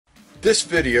This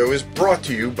video is brought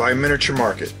to you by Miniature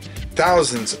Market.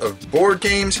 Thousands of board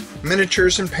games,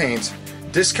 miniatures, and paints,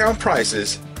 discount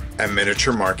prices at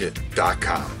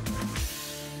miniaturemarket.com.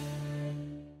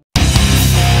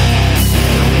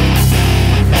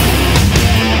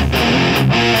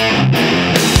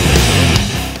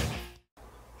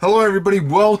 Hello everybody,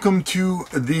 welcome to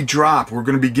The Drop. We're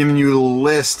going to be giving you a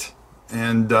list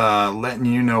and letting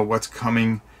you know what's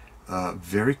coming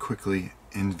very quickly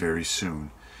and very soon.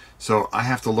 So I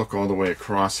have to look all the way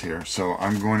across here, so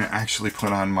I'm going to actually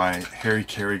put on my Harry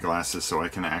Carey glasses so I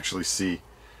can actually see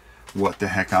what the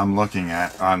heck I'm looking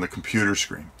at on the computer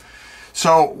screen.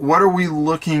 So what are we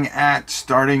looking at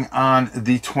starting on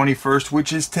the 21st,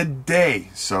 which is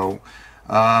today? So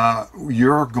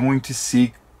you're going to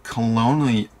see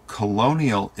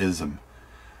colonialism.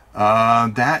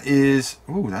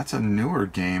 That's a newer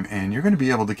game, and you're going to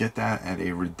be able to get that at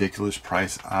a ridiculous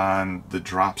price on the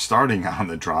drop, starting on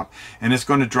the drop, and it's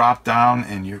going to drop down,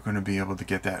 and you're going to be able to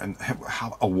get that and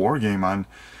have a war game on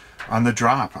the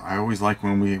drop. I always like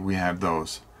when we have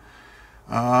those.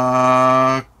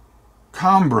 Cambra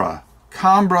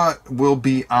will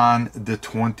be on the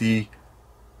 20.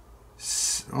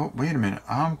 Oh, wait a minute,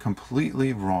 I'm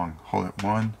completely wrong. Hold it.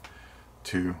 1,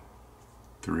 2,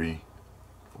 3,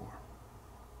 4.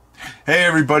 Hey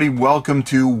everybody, welcome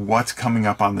to what's coming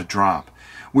up on the drop.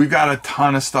 We've got a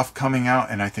ton of stuff coming out,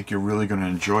 and I think you're really going to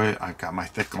enjoy it. I've got my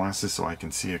thick glasses so I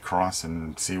can see across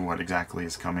and see what exactly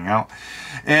is coming out.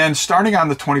 And starting on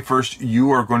the 21st, you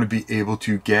are going to be able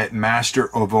to get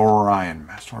Master of Orion.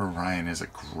 Master of Orion is a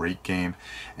great game,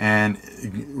 and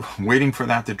waiting for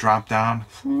that to drop down,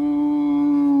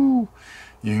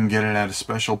 you can get it at a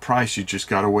special price. You just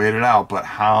got to wait it out. But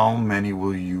how many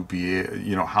will you be,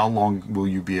 how long will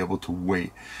you be able to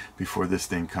wait before this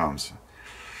thing comes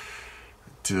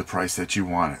to the price that you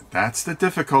want it? That's the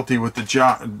difficulty with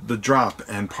the drop,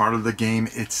 and part of the game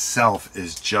itself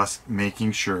is just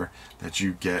making sure that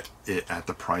you get it at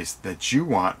the price that you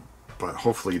want, but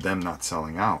hopefully them not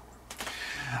selling out.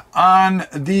 On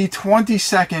the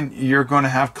 22nd, you're going to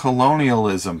have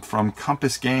Colonialism from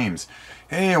Compass Games.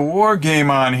 Hey, a war game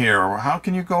on here. How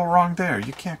can you go wrong there?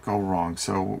 You can't go wrong.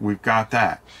 So we've got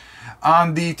that.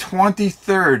 On the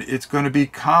 23rd, it's going to be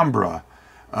Cambra.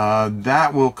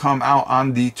 That will come out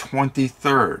on the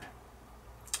 23rd.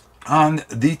 On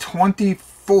the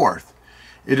 24th,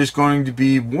 it is going to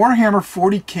be Warhammer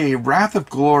 40K Wrath of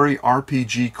Glory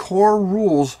RPG Core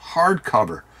Rules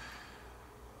hardcover.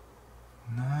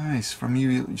 Nice, from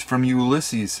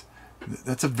Ulysses.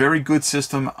 That's a very good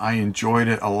system. I enjoyed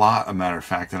it a lot, a matter of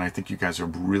fact, and I think you guys are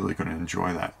really going to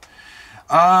enjoy that.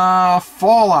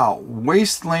 Fallout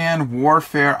Wasteland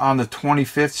Warfare on the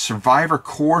 25th, Survivor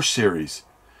Core Series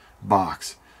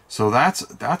box. So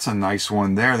that's a nice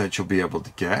one there that you'll be able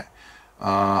to get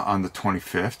on the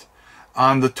 25th.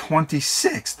 On the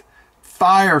 26th,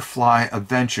 Firefly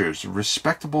Adventures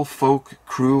Respectable Folk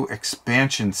Crew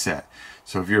expansion set.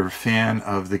 So if you're a fan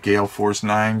of the Gale Force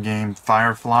 9 game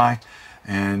Firefly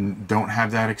and don't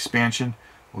have that expansion,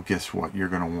 well, guess what? You're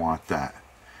going to want that.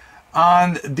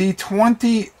 On the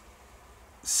 27th,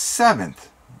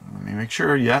 let me make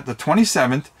sure, yeah, the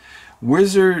 27th,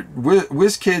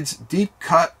 WizKids Deep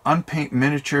Cut Unpaint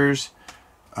Miniatures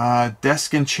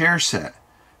Desk and Chair Set.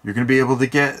 You're going to be able to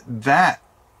get that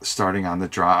starting on the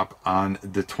drop on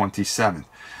the 27th.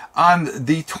 On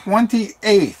the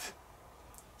 28th,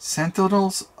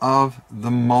 Sentinels of the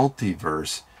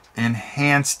Multiverse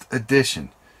Enhanced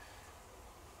Edition.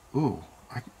 Ooh,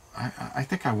 I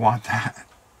think I want that.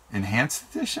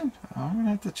 Enhanced Edition? I'm going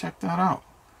to have to check that out.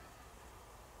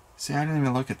 See, I didn't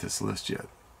even look at this list yet.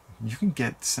 You can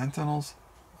get Sentinels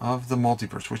of the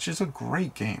Multiverse, which is a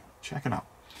great game. Check it out.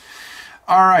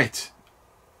 All right.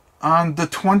 On the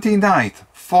 29th,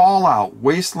 Fallout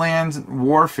Wastelands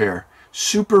Warfare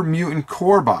Super Mutant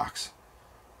Core Box.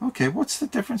 Okay, what's the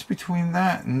difference between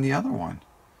that and the other one?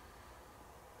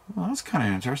 Well, that's kind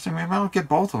of interesting. Maybe I'll get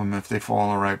both of them if they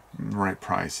fall the right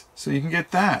price. So you can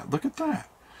get that. Look at that.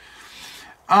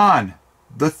 On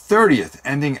the 30th,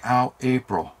 ending out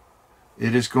April,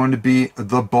 it is going to be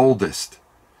The Boldest.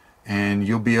 And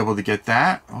you'll be able to get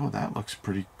that. Oh, that looks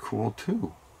pretty cool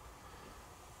too.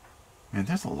 Man,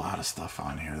 there's a lot of stuff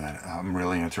on here that I'm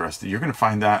really interested. You're going to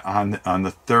find that on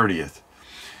the 30th.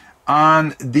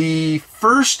 On the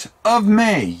 1st of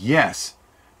May, yes,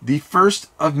 the 1st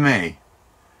of May,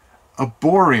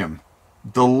 Arborium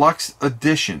Deluxe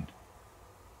Edition.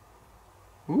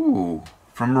 Ooh,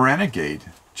 from Renegade.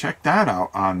 Check that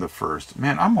out on the 1st.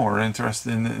 Man, I'm more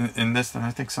interested in this than I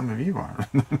think some of you are.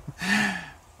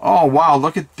 Oh, wow,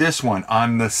 look at this one.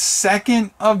 On the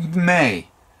 2nd of May,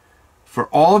 For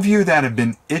all of you that have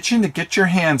been itching to get your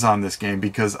hands on this game,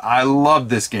 because I love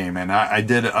this game, and I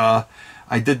did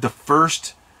the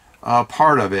first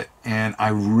part of it, and I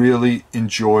really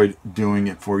enjoyed doing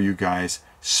it for you guys.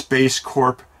 Space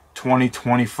Corp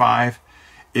 2025.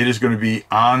 It is going to be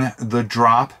on the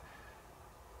drop.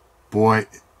 Boy,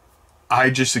 I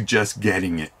just suggest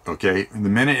getting it, okay? The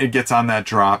minute it gets on that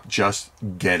drop, just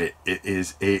get it. It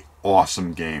is a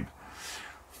awesome game.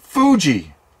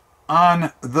 Fuji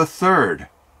on the 3rd.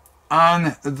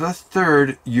 On the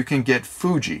 3rd, you can get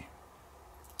Fuji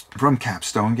from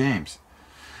Capstone Games.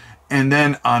 And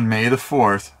then on May the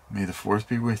 4th, may the 4th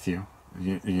be with you.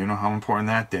 You know how important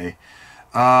that day.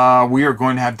 We are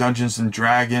going to have Dungeons and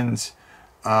Dragons,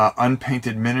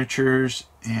 unpainted miniatures,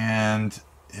 and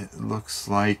it looks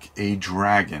like a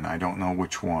dragon. I don't know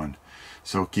which one.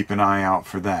 So keep an eye out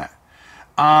for that.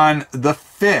 On the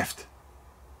 5th,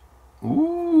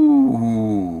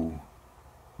 ooh,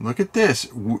 look at this.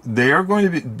 They are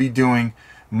going to be doing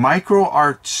Micro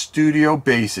Art Studio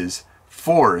bases,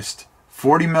 Forest,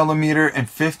 40 millimeter and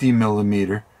 50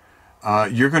 millimeter.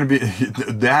 You're going to be,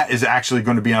 that is actually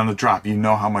going to be on the drop. You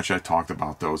know how much I talked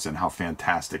about those and how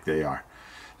fantastic they are.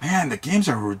 Man, the games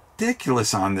are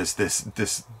ridiculous on this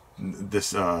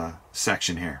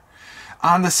section here.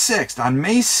 On the 6th, on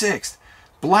May 6th,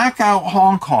 Blackout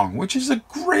Hong Kong, which is a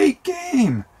great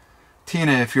game.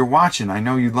 Tina, if you're watching, I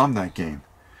know you love that game.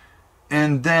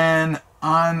 And then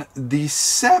on the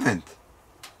 7th,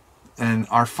 and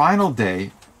our final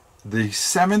day, the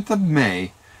 7th of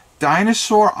May,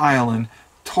 Dinosaur Island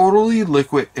Totally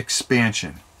Liquid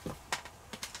Expansion.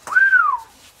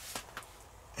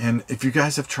 And if you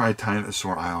guys have tried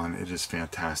Dinosaur Island, it is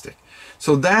fantastic.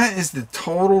 So that is the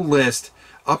total list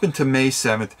up until May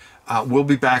 7th. We'll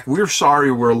be back. We're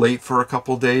sorry we're late for a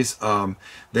couple days.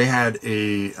 They had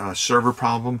a server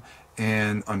problem,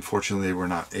 and unfortunately they were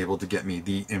not able to get me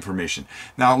the information.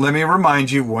 Now, let me remind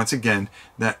you once again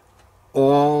that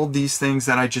all these things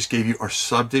that I just gave you are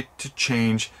subject to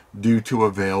change due to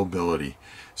availability.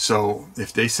 So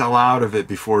if they sell out of it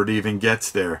before it even gets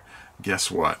there,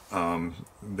 guess what?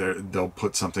 They'll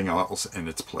put something else in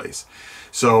its place.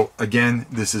 So again,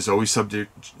 this is always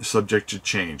subject to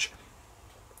change.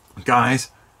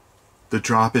 Guys, the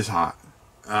drop is hot.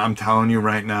 I'm telling you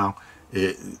right now.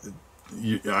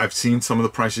 I've seen some of the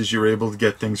prices you're able to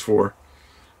get things for.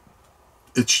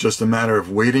 It's just a matter of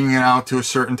waiting it out to a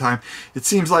certain time. It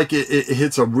seems like it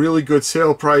hits a really good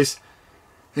sale price,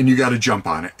 and you got to jump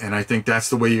on it. And I think that's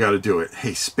the way you got to do it.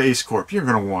 Hey, Space Corp, you're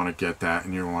going to want to get that,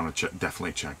 and you're going to want to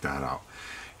definitely check that out.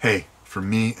 Hey, for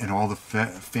me and all the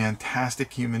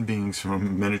fantastic human beings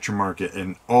from Miniature Market,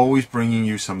 and always bringing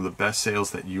you some of the best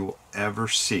sales that you will ever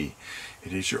see,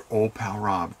 it is your old pal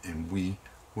Rob, and we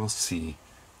will see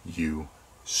you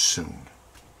soon.